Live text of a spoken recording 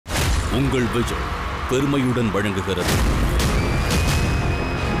உங்கள் விஜய் பெருமையுடன் வழங்குகிறது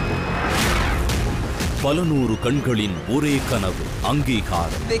பல நூறு கண்களின் ஒரே கனவு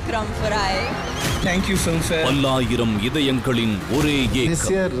அங்கீகாரம். விக்ரம் ஃபராய். Thank you Filmfare. பல்லாயிரம் இதயங்களின் ஒரே ஏக்கம். This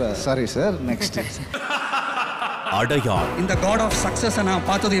year, sorry sir, next year. அடையாளம். இந்த God of Success நான்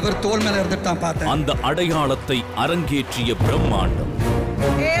பார்த்தது இவர் தோள் மேல இருந்துட்டு தான் பார்த்தேன். அந்த அடையாளத்தை அரங்கேற்றிய பிரம்மாண்டம்.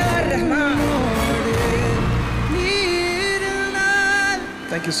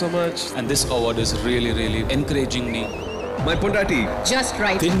 Thank you so much. And this award is really encouraging me. My Pondati. Just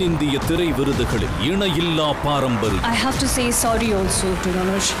right. தென்னிந்திய திரை விருதுகளில் இணையில்லா பாரம்பரியம். I have to say sorry also to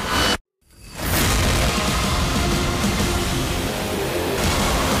Manoj.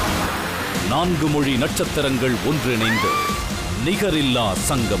 நான்கு மொழி நட்சத்திரங்கள் ஒன்றிணைந்து நிகரில்லா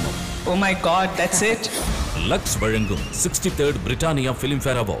சங்கமம். Oh my God, that's it. Lux வழங்கும் 63rd Britannia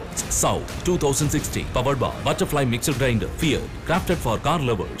Filmfare Awards South 2016 powered by Butterfly Mixer Grinder, Fiat, crafted for car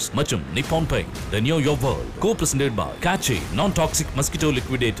lovers மற்றும் Nippon Paint. Renew your world. Co-presented by Catchy Non-Toxic Mosquito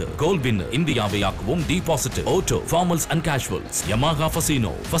Liquidator. Gold winner இந்தியாவை ஆக்குவோம் D-Positive. Auto, Formals and Casuals. Yamaha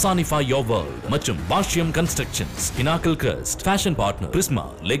Fasino. Fasanify your world. மற்றும் Bashiam Constructions. Pinnacle Crest. Fashion Partner. Prisma.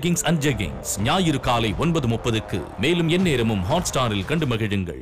 Leggings and Jeggings. ஞாயிறு காலை 9:30க்கு. மேலும் எந்நேரமும் Hotstarரில் கண்டு மகிழுங்கள்.